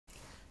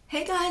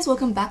Hey guys,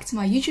 welcome back to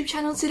my YouTube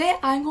channel. Today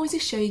I'm going to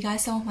show you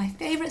guys some of my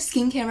favorite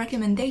skincare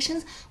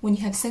recommendations when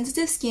you have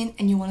sensitive skin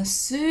and you want to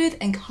soothe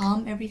and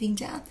calm everything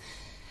down.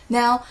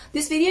 Now,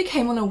 this video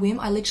came on a whim.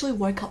 I literally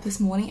woke up this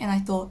morning and I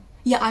thought,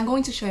 yeah, I'm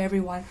going to show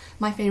everyone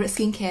my favorite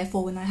skincare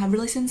for when I have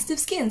really sensitive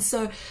skin.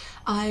 So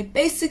I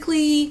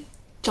basically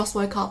just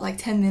woke up like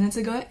 10 minutes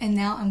ago and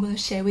now I'm going to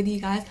share with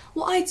you guys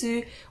what I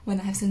do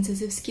when I have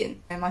sensitive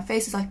skin. And my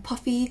face is like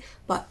puffy,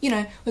 but you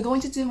know, we're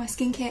going to do my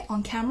skincare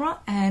on camera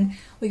and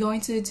we're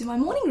going to do my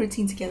morning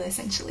routine together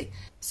essentially.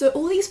 So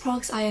all these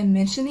products I am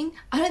mentioning,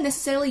 I don't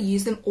necessarily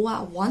use them all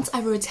at once.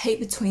 I rotate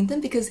between them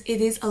because it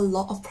is a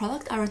lot of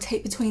product. I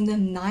rotate between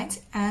them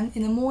night and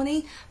in the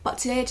morning, but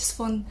today I just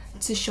want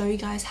to show you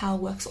guys how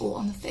it works all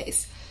on the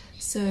face.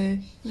 So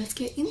let's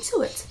get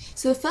into it.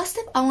 So the first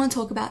step I want to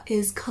talk about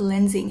is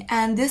cleansing,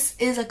 and this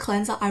is a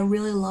cleanser I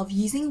really love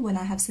using when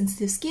I have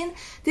sensitive skin.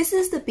 This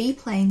is the Be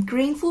Plain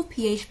Greenful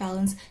pH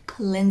Balance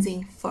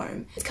Cleansing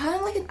Foam. It's kind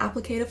of like an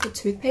applicator for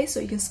toothpaste, so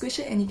you can squish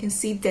it and you can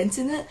see dents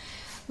in it,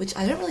 which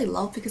I don't really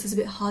love because it's a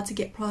bit hard to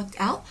get product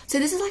out. So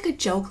this is like a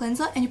gel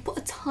cleanser and you put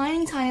a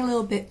tiny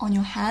little bit on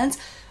your hands,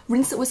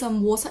 rinse it with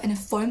some water and it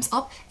foams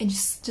up and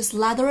just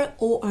lather it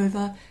all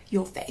over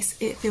your face.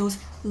 It feels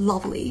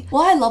lovely.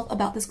 What I love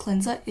about this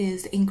cleanser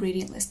is the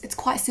ingredient list. It's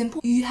quite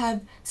simple. You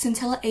have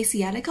Centella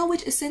asiatica,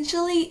 which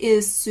essentially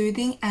is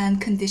soothing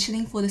and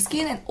conditioning for the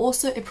skin, and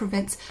also it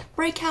prevents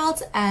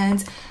breakouts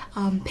and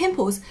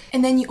pimples.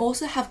 And then you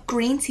also have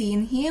green tea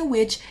in here,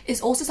 which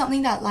is also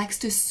something that likes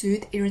to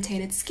soothe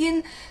irritated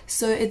skin.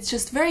 So it's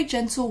just very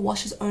gentle,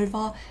 washes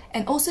over,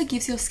 and also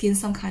gives your skin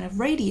some kind of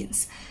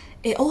radiance.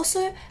 It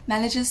also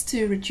manages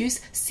to reduce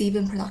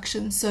sebum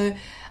production. So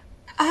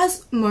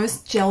as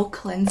most gel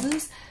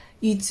cleansers,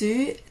 you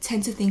do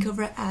tend to think of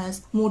it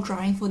as more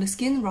drying for the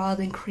skin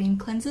rather than cream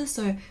cleansers.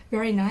 So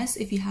very nice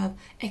if you have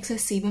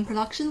excess sebum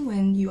production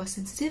when you are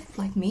sensitive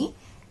like me.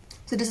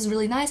 So this is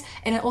really nice.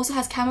 And it also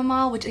has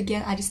chamomile, which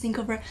again, I just think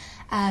of it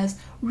as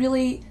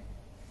really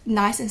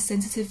nice and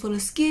sensitive for the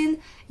skin.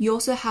 You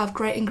also have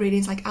great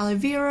ingredients like aloe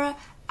vera,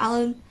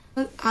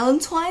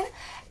 allantoin,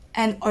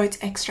 and oat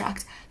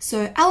extract.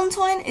 So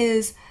allantoin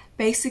is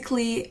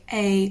basically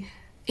a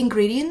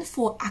ingredient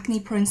for acne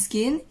prone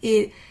skin.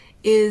 It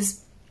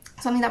is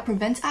something that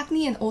prevents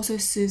acne and also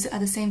soothes it at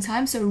the same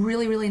time, so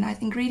really nice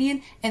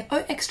ingredient. And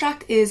oat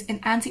extract is an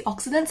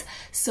antioxidant,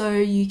 so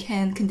you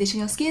can condition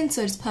your skin,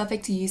 so it's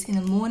perfect to use in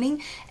the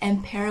morning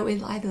and pair it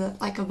with either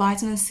like a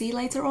vitamin C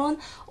later on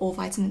or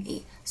vitamin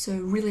E. So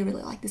really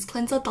like this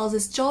cleanser, does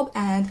its job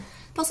and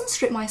doesn't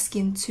strip my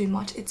skin too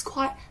much. It's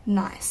quite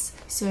nice,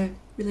 so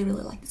really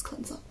like this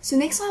cleanser. So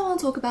next I want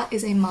to talk about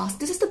is a mask.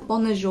 This is the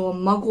Bonjour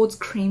Mugwort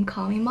Cream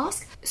Calming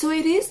Mask. So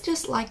it is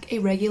just like a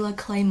regular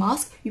clay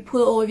mask. You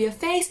put it all over your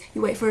face,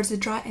 you wait for it to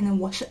dry, and then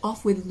wash it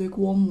off with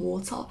lukewarm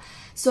water.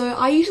 So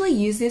I usually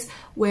use this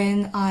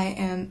when I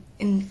am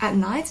at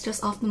night,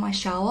 just after my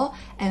shower,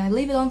 and I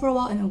leave it on for a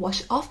while and then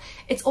wash it off.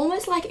 It's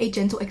almost like a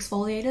gentle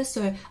exfoliator,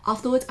 so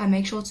afterwards I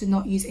make sure to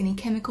not use any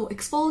chemical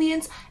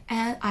exfoliants,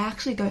 and I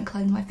actually don't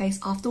cleanse my face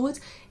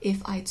afterwards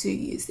if I do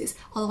use this.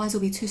 Otherwise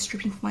it'll be too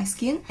stripping for my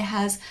skin. It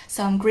has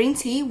some green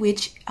tea,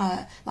 which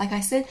like I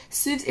said,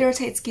 soothes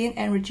irritated skin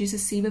and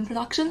reduces sebum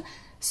production.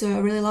 So I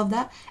really love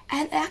that.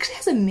 And it actually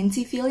has a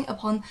minty feeling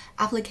upon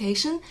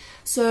application.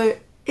 So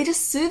it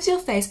just soothes your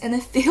face and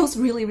it feels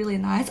really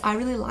nice. I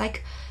really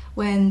like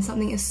when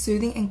something is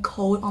soothing and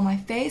cold on my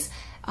face.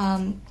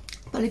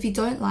 But if you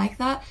don't like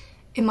that,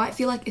 it might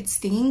feel like it's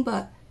stinging,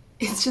 but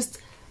it's just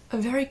a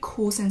very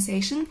cool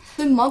sensation.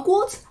 So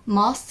mugwort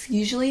masks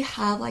usually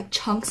have like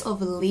chunks of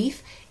a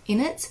leaf in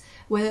it,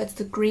 whether it's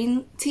the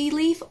green tea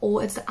leaf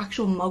or it's the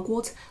actual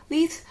mugwort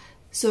leaf.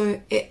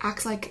 So it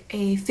acts like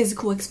a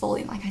physical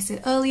exfoliant, like I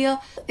said earlier.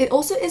 It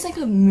also is like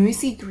a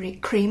moussey,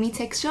 creamy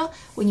texture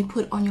when you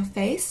put it on your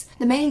face.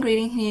 The main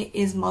ingredient here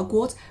is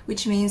mugwort,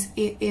 which means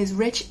it is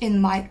rich in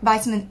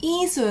vitamin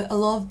E, so a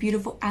lot of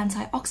beautiful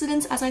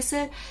antioxidants, as I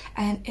said,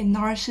 and it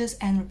nourishes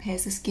and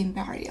repairs the skin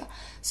barrier.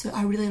 So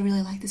I really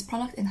like this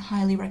product and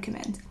highly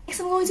recommend. Next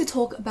I'm going to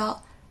talk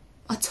about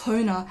a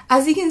toner.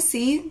 As you can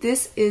see,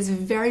 this is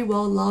very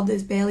well loved.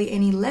 There's barely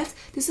any left.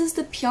 This is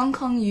the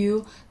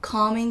Pyongkang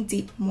Calming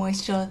Deep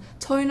Moisture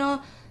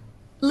Toner.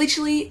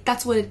 Literally,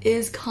 that's what it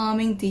is,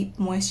 calming deep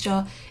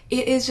moisture.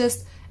 It is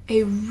just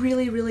a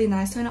really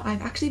nice toner.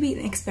 I've actually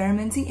been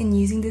experimenting and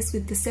using this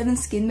with the 7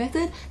 Skin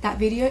Method. That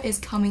video is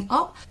coming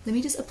up. Let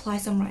me just apply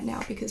some right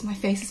now because my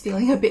face is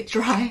feeling a bit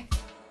dry.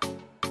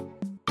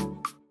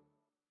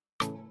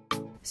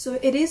 So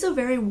it is a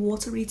very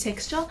watery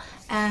texture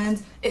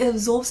and it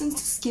absorbs into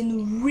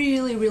skin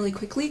really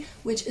quickly,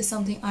 which is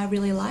something I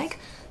really like.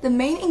 The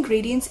main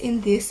ingredients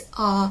in this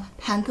are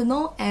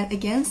panthenol and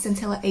again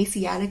Centella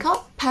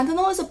asiatica.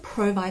 Panthenol is a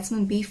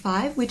provitamin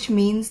B5, which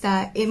means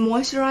that it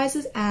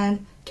moisturizes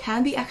and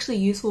can be actually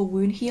used for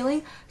wound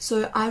healing.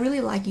 So I really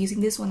like using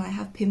this when I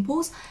have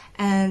pimples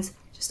and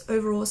just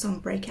overall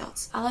some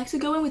breakouts. I like to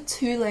go in with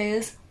 2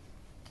 layers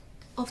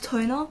of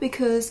toner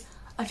because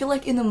I feel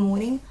like in the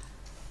morning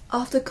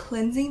after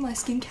cleansing, my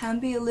skin can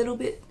be a little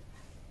bit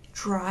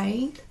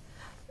dry.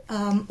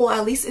 or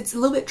at least it's a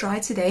little bit dry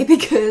today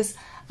because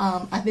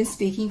I've been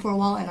speaking for a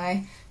while and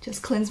I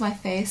just cleansed my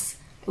face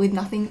with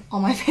nothing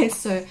on my face,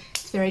 so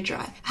it's very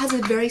dry. It has a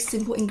very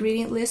simple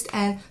ingredient list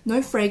and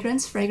no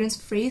fragrance, fragrance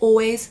free.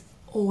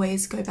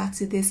 Always go back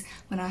to this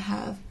when I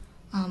have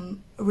a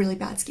really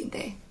bad skin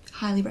day.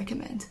 Highly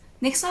recommend.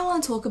 Next I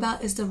want to talk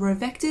about is the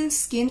Rovectin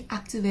Skin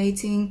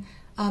Activating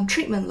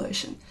Treatment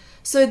Lotion.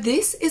 So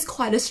this is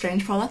quite a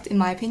strange product in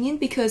my opinion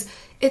because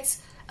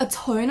it's a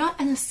toner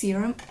and a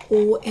serum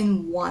all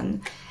in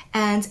one,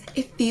 and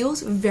it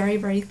feels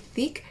very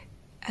thick.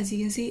 As you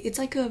can see, it's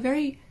like a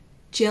very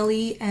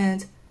jelly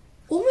and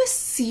almost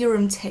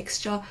serum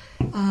texture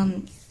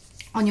on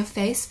your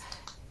face,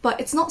 but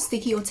it's not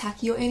sticky or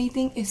tacky or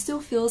anything. It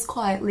still feels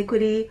quite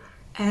liquidy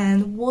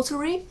and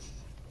watery,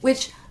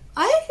 which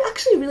I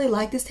actually really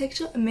like this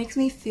texture. It makes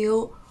me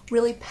feel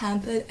really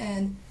pampered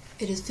and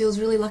it just feels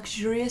really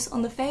luxurious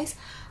on the face.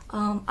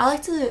 I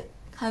like to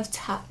kind of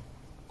tap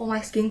all my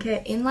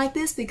skincare in like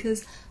this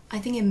because I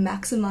think it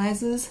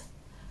maximizes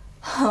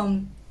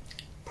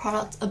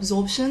product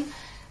absorption,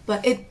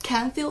 but it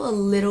can feel a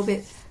little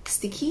bit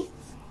sticky,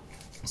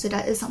 so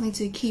that is something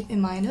to keep in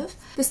mind of.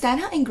 The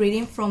standout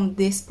ingredient from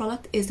this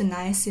product is the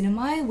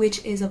niacinamide,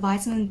 which is a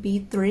vitamin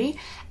B3,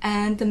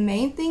 and the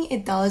main thing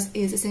it does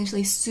is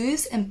essentially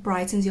soothes and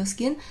brightens your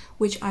skin,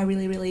 which I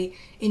really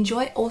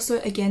enjoy. Also,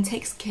 again,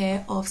 takes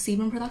care of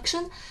sebum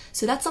production,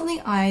 so that's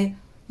something I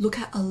look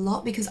at a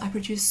lot because I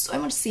produce so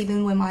much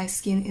sebum when my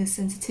skin is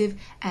sensitive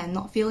and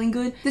not feeling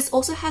good. This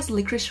also has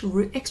licorice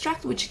root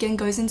extract, which again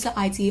goes into the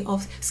idea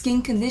of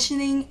skin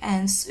conditioning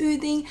and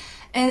soothing,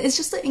 and it's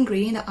just the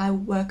ingredient that I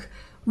work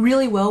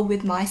really well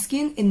with my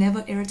skin. It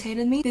never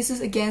irritated me. This is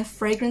again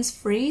fragrance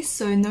free,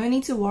 so no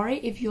need to worry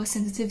if you're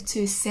sensitive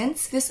to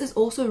scents. This is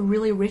also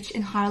really rich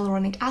in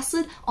hyaluronic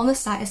acid. On the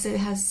site it said it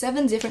has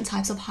 7 different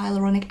types of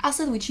hyaluronic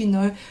acid, which you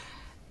know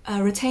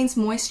retains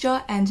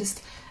moisture and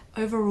just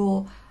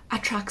overall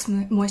attracts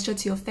moisture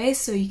to your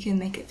face, so you can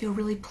make it feel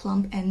really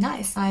plump and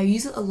nice. I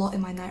use it a lot in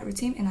my night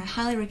routine and I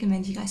highly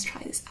recommend you guys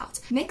try this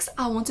out. Next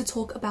I want to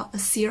talk about a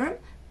serum.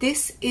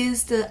 This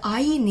is the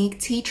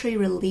iUnique Tea Tree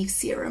Relief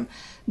Serum.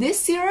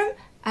 This serum,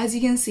 as you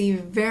can see,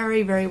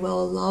 very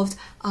well loved.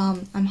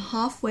 I'm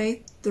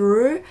halfway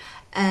through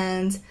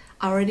and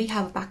I already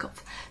have a backup.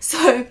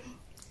 So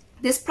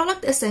this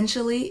product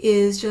essentially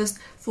is just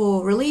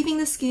for relieving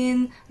the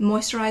skin,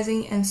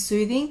 moisturizing and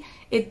soothing.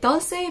 It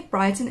does say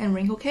brighten and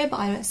wrinkle care, but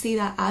I don't see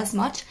that as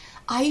much.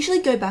 I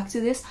usually go back to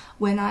this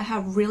when I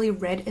have really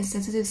red and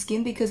sensitive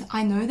skin because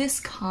I know this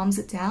calms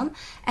it down,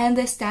 and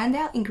the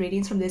standout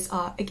ingredients from this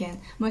are, again,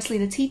 mostly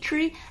the tea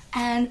tree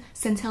and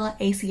Centella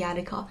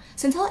asiatica.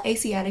 Centella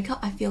asiatica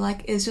I feel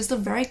like is just a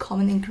very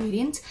common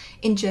ingredient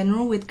in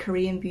general with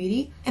Korean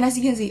beauty, and as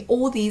you can see,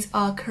 all these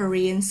are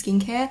Korean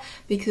skincare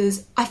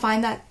because I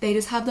find that they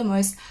just have the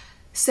most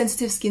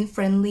sensitive skin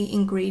friendly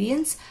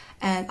ingredients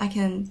and I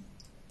can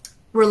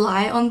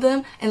rely on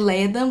them and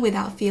layer them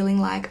without feeling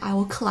like I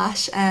will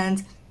clash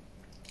and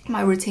my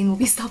routine will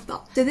be stuffed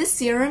up. So this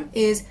serum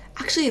is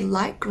actually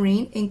light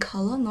green in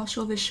color, not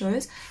sure if it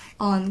shows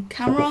on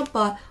camera,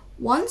 but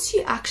once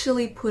you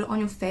actually put it on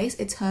your face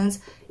it turns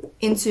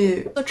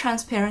into a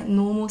transparent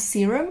normal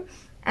serum,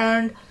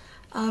 and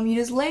you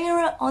just layer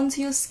it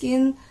onto your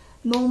skin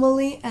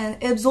normally and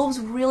it absorbs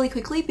really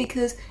quickly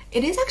because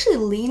it is actually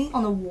leaning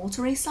on the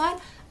watery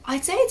side.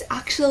 I'd say it's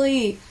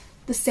actually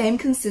the same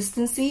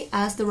consistency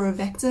as the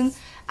Rovectin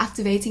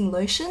Activating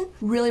Lotion.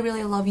 Really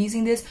love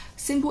using this.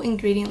 Simple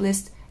ingredient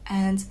list,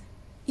 and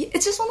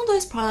it's just one of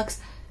those products.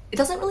 It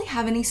doesn't really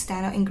have any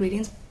standout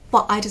ingredients,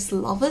 but I just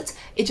love it.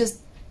 It just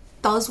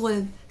does what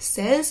it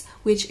says,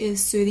 which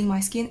is soothing my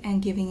skin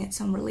and giving it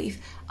some relief.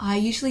 I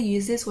usually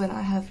use this when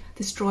I have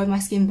destroyed my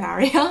skin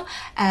barrier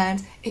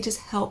and it just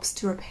helps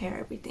to repair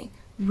everything.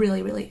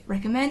 Really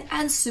recommend,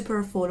 and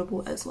super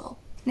affordable as well.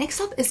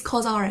 Next up is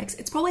COSRX.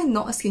 It's probably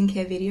not a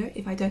skincare video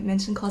if I don't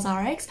mention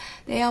COSRX.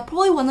 They are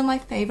probably one of my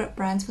favorite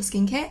brands for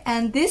skincare,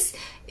 and this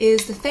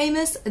is the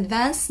famous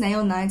Advanced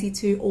Snail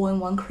 92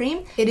 All-in-One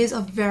Cream. It is a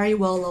very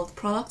well-loved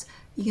product.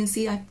 You can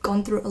see I've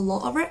gone through a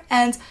lot of it,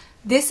 and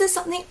this is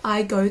something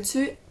I go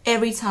to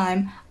every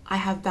time I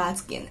have bad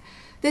skin.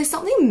 There's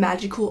something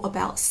magical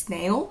about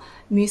snail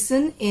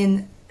mucin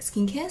in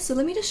skincare, so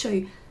let me just show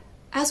you.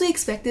 As we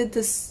expected,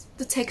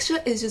 the texture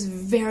is just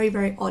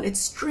very odd. It's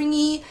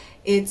stringy,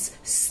 it's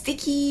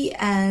sticky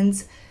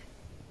and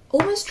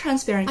almost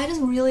transparent. I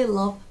just really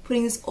love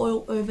putting this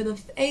oil over the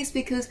face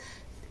because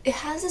it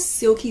has a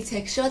silky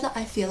texture that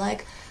I feel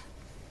like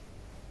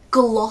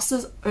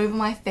glosses over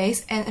my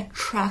face and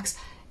attracts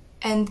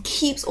and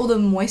keeps all the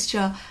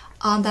moisture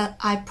that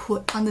I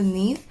put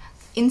underneath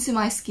into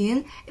my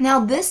skin.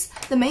 Now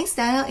the main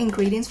standout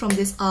ingredients from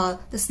this are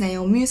the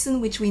snail mucin,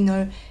 which we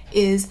know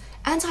is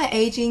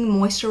anti-aging,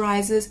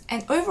 moisturizers,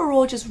 and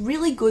overall just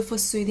really good for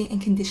soothing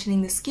and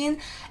conditioning the skin.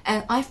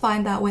 And I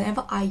find that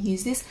whenever I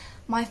use this,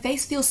 my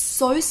face feels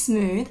so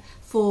smooth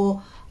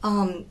for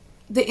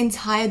the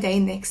entire day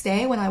next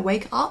day when I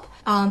wake up.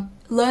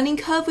 Learning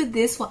curve with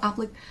this for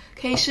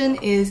application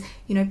is,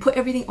 you know, put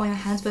everything on your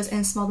hands first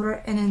and smother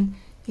it, and then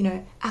you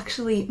know,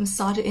 actually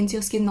massage it into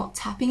your skin, not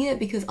tapping it,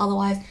 because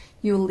otherwise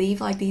you'll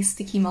leave like these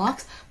sticky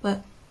marks.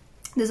 But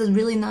this is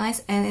really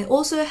nice, and it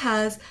also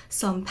has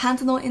some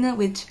panthenol in it,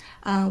 which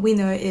we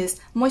know is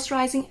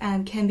moisturizing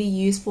and can be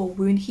used for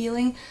wound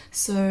healing.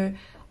 So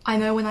I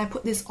know when I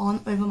put this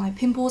on over my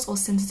pimples or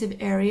sensitive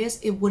areas,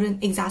 it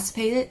wouldn't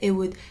exacerbate it, it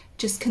would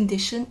just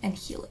condition and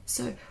heal it.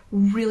 So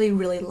really,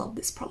 really love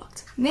this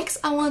product. Next,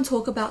 I want to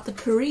talk about the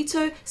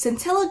Purito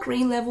Centella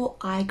Green Level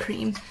Eye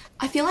Cream.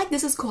 I feel like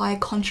this is quite a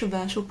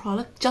controversial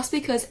product just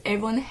because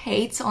everyone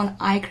hates on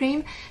eye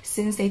cream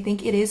since they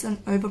think it is an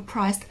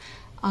overpriced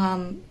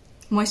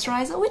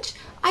moisturizer, which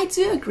I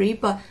do agree,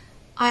 but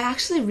I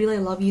actually really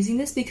love using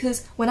this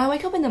because when I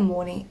wake up in the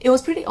morning, it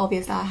was pretty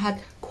obvious that I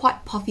had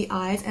quite puffy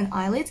eyes and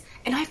eyelids,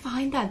 and I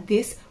find that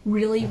this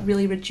really,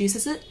 really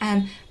reduces it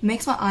and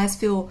makes my eyes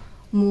feel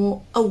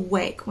more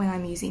awake when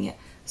I'm using it.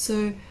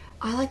 So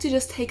I like to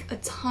just take a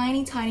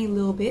tiny, tiny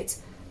little bit,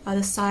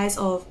 the size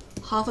of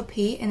half a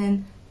pea, and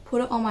then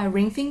put it on my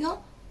ring finger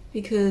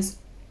because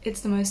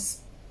it's the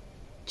most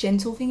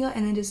gentle finger,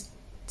 and then just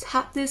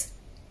tap this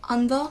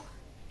under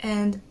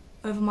and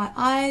over my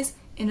eyes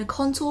in the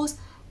contours,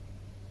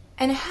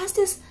 and it has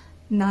this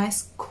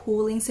nice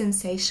cooling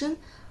sensation.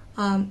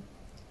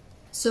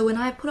 So when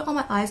I put it on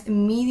my eyes,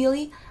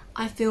 immediately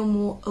I feel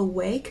more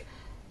awake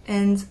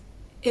and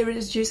it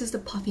reduces the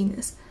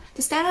puffiness.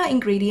 The standout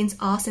ingredients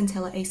are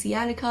Centella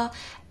asiatica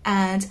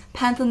and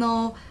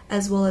panthenol,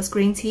 as well as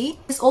green tea.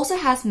 This also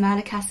has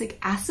madecassic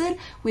acid,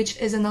 which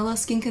is another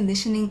skin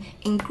conditioning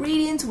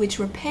ingredient which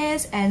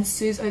repairs and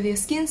soothes over your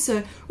skin.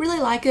 So really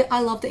like it.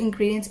 I love the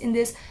ingredients in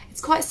this. It's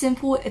quite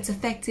simple, it's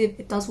effective,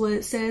 it does what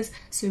it says.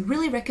 So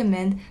really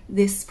recommend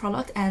this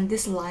product and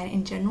this line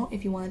in general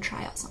if you want to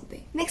try out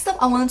something. Next up,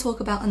 I want to talk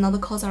about another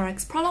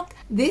COSRX product.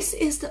 This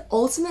is the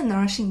Ultimate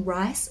Nourishing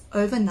Rice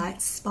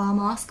Overnight Spa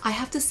Mask. I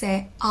have to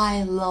say,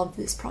 I love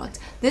this product.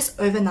 This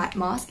overnight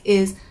mask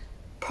is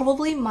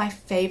probably my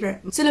favorite.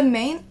 So the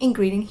main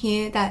ingredient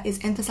here that is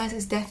emphasized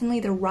is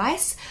definitely the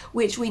rice,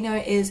 which we know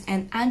is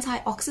an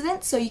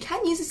antioxidant. So you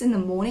can use this in the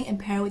morning and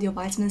pair it with your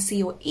vitamin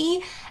C or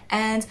E,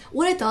 and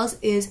what it does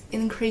is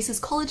it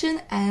increases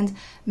collagen and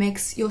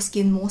makes your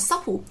skin more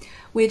supple,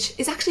 which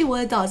is actually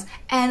what it does.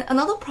 And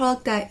another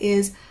product that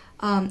is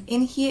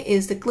in here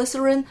is the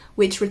glycerin,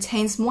 which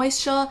retains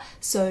moisture,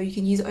 so you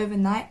can use it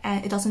overnight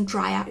and it doesn't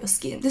dry out your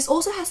skin. This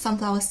also has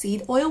sunflower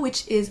seed oil,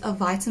 which is a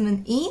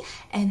vitamin E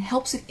and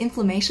helps with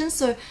inflammation.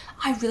 So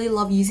I really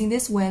love using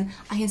this when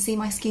I can see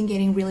my skin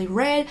getting really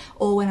red,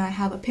 or when I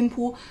have a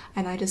pimple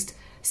and I just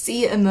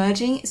see it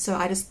emerging. So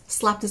I just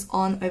slap this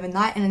on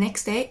overnight, and the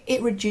next day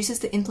it reduces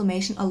the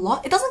inflammation a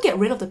lot. It doesn't get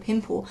rid of the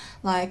pimple,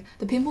 like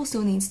the pimple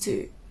still needs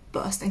to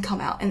burst and come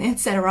out and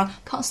etc.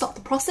 Can't stop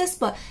the process,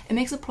 but it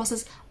makes the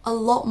process a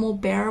lot more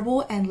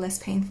bearable and less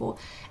painful.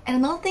 And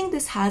another thing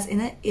this has in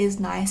it is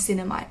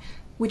niacinamide,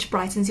 which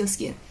brightens your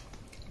skin.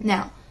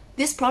 Now,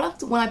 this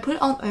product, when I put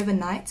it on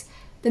overnight,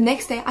 the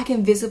next day I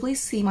can visibly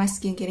see my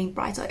skin getting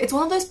brighter. It's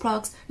one of those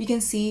products you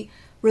can see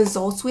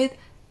results with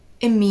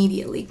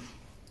immediately.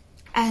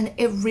 And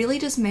it really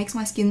just makes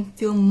my skin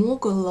feel more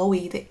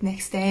glowy the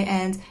next day,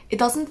 and it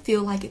doesn't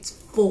feel like it's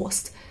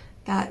forced.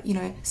 That, you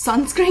know,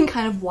 sunscreen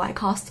kind of white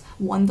cast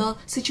wonder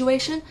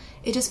situation.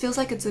 It just feels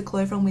like it's a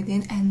glow from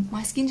within, and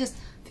my skin just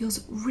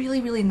feels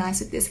really, really nice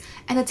with this.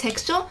 And the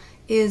texture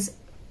is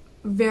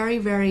very,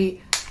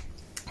 very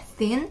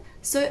thin,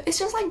 so it's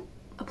just like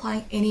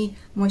applying any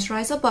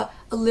moisturizer, but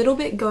a little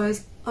bit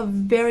goes a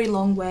very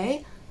long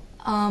way.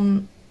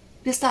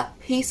 Just that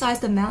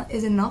pea-sized amount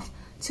is enough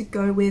to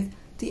go with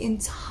the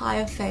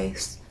entire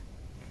face,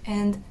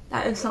 and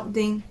that is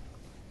something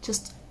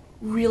just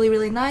really,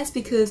 really nice.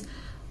 Because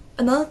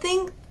another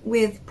thing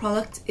with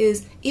product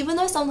is, even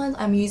though sometimes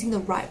I'm using the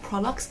right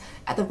products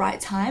at the right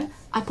time,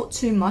 I put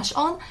too much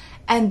on,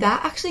 and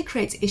that actually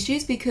creates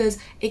issues because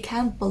it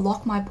can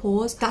block my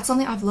pores. That's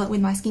something I've learned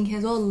with my skincare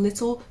as well.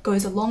 Little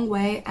goes a long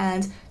way,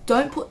 and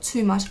don't put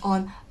too much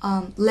on.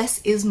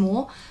 Less is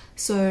more.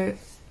 So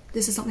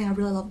this is something I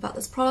really love about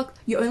this product.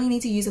 You only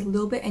need to use it a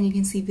little bit and you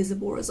can see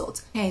visible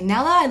results. Okay,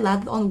 now that I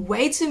lathered on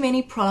way too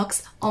many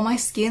products on my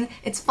skin,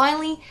 it's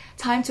finally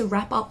time to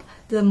wrap up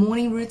the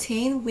morning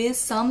routine with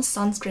some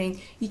sunscreen.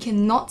 You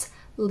cannot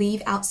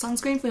leave out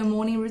sunscreen for your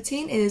morning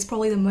routine. It is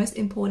probably the most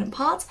important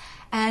part.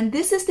 And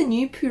this is the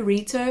new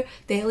Purito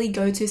Daily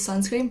Go-To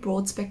Sunscreen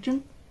Broad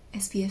Spectrum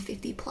SPF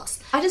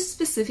 50+. I just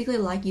specifically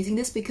like using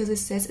this because it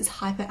says it's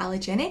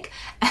hypoallergenic,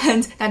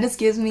 and that just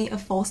gives me a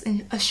false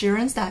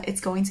assurance that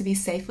it's going to be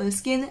safe for the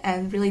skin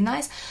and really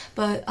nice.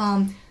 But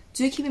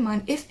do keep in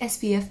mind, if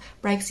SPF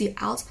breaks you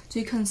out,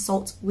 do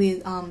consult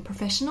with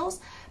professionals.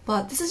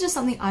 But this is just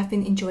something I've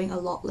been enjoying a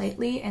lot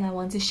lately, and I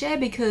want to share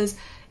because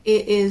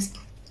it is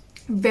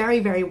very,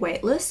 very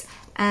weightless,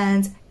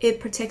 and it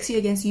protects you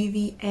against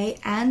UVA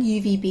and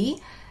UVB,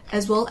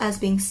 as well as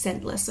being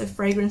scentless, so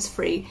fragrance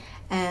free.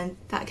 And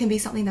that can be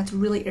something that's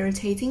really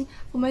irritating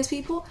for most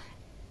people.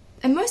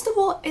 And most of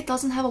all, it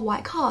doesn't have a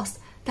white cast.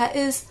 That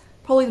is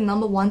probably the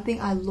 #1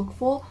 thing I look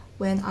for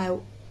when I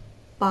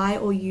buy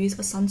or use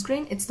a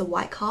sunscreen. It's the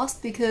white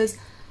cast, because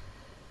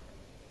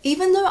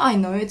even though I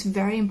know it's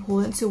very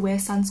important to wear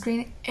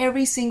sunscreen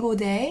every single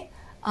day,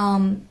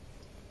 I'm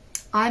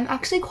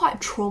actually quite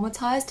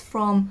traumatized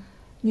from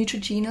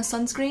Neutrogena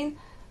sunscreen,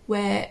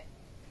 where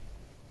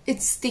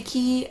it's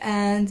sticky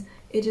and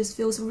it just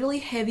feels really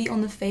heavy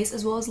on the face,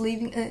 as well as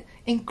leaving an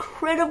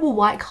incredible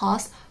white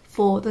cast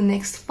for the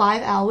next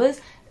 5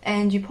 hours,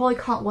 and you probably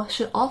can't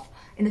wash it off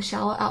in the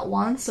shower at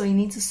once, so you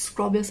need to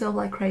scrub yourself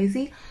like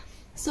crazy.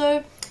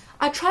 So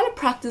I try to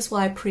practice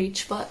what I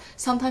preach, but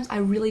sometimes I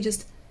really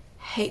just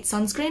hate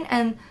sunscreen,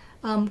 and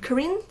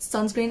Korean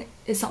sunscreen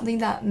is something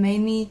that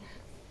made me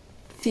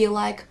feel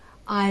like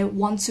I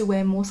want to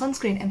wear more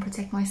sunscreen and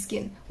protect my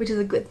skin, which is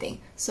a good thing.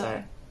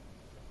 So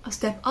a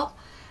step up.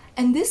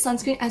 And this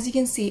sunscreen, as you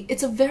can see,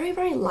 it's a very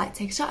light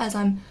texture. As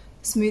I'm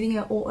smoothing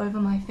it all over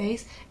my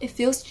face, it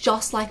feels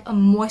just like a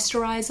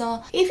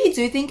moisturizer. If you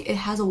do think it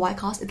has a white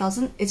cast, it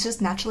doesn't. It's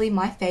just naturally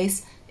my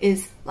face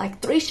is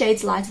like 3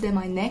 shades lighter than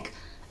my neck.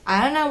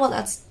 I don't know what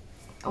that's,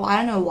 well, I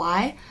don't know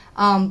why,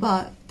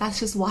 but that's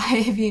just why.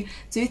 If you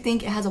do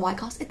think it has a white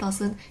cast, it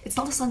doesn't. It's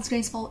not the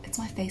sunscreen's fault, it's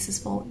my face's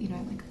fault, you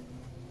know, like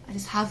I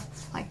just have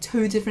like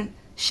 2 different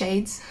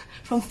shades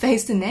from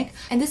face to neck.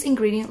 And this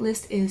ingredient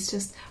list is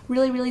just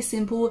really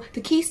simple.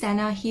 The key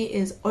standout here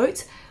is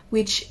oat,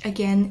 which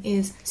again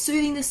is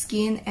soothing the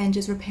skin and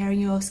just repairing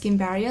your skin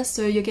barrier,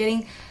 so you're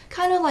getting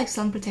kind of like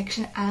sun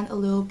protection and a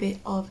little bit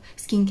of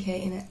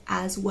skincare in it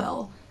as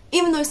well.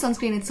 Even though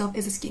sunscreen itself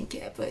is a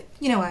skincare, but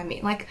you know what I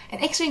mean, like an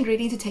extra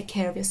ingredient to take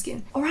care of your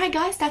skin. Alright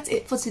guys, that's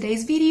it for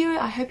today's video.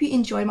 I hope you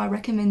enjoyed my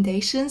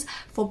recommendations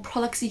for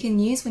products you can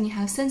use when you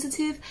have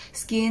sensitive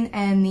skin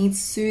and need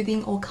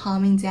soothing or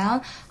calming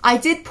down. I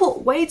did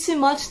put way too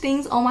much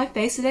things on my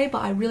face today,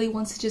 but I really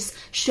want to just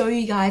show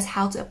you guys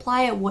how to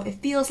apply it, what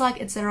it feels like,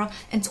 etc.,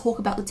 and talk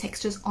about the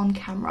textures on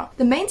camera.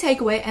 The main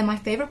takeaway and my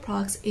favorite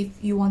products, if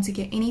you want to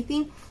get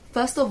anything,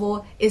 first of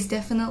all, is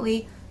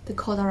definitely the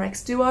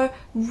COSRX Duo.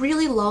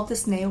 Really love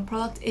this nail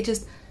product. It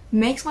just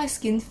makes my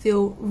skin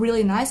feel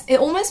really nice. It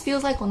almost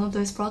feels like one of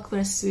those products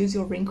where it soothes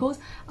your wrinkles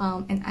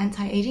and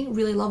anti-aging.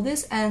 Really love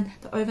this. And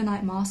the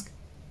overnight mask,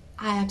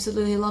 I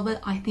absolutely love it.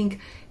 I think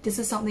this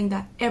is something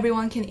that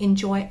everyone can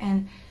enjoy,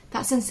 and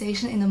that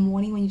sensation in the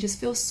morning when you just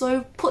feel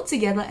so put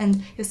together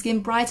and your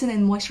skin brightened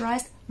and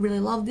moisturized, really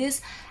love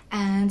this.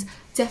 And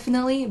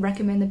definitely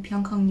recommend the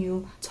Pyeongkang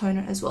New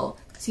toner as well.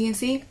 So you can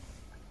see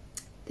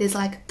there's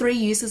like 3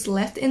 uses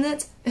left in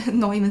it,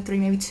 not even 3,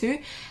 maybe 2,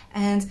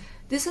 and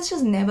this has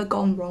just never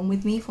gone wrong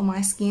with me for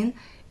my skin.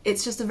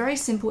 It's just a very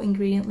simple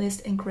ingredient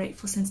list and great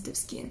for sensitive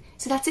skin.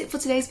 So that's it for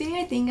today's video.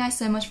 Thank you guys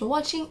so much for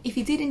watching. If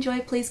you did enjoy,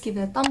 please give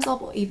it a thumbs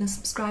up or even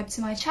subscribe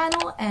to my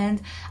channel, and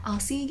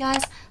I'll see you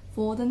guys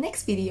for the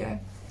next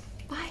video.